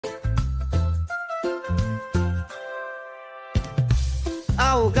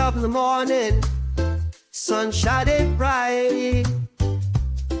I woke up in the morning, sun shining bright.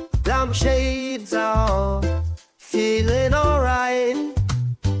 Got my shades on, feeling alright.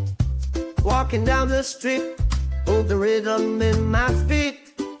 Walking down the street, hold the rhythm in my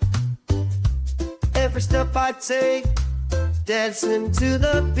feet. Every step I take, dancing to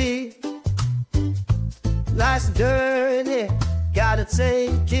the beat. Life's dirty, gotta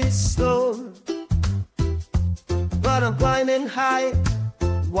take it slow. But I'm climbing high,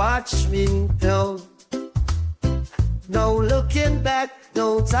 watch me go. No looking back,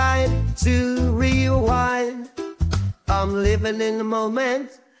 no time to rewind. I'm living in the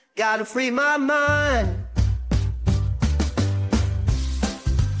moment, gotta free my mind.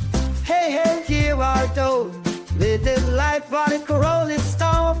 Hey, hey, here I go, living life like a rolling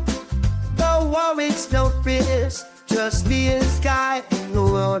stone. No worries, no fears, just me and the sky, and the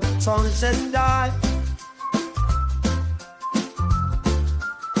world turns and I.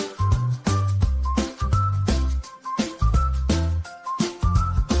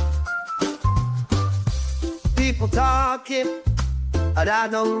 People talking, and I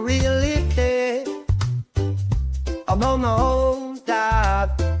don't really care. I'm on my own,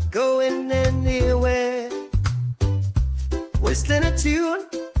 not going anywhere. Whistling a tune,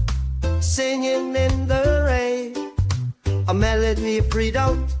 singing in the rain. A melody of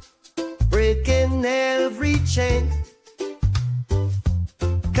freedom, breaking every chain.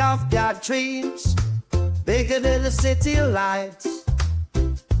 I've got dreams, bigger than the city lights.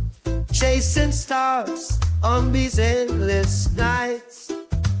 Chasing stars on these endless nights.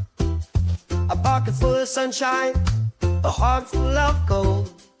 A pocket full of sunshine, a heart full of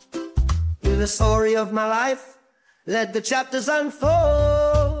gold. In the story of my life, let the chapters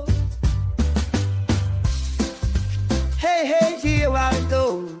unfold. Hey, hey, here I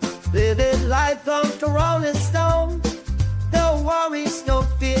go, living life on the rolling stone. No worries, no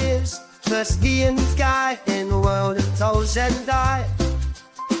fears, just me and the sky, and the world that toes and die.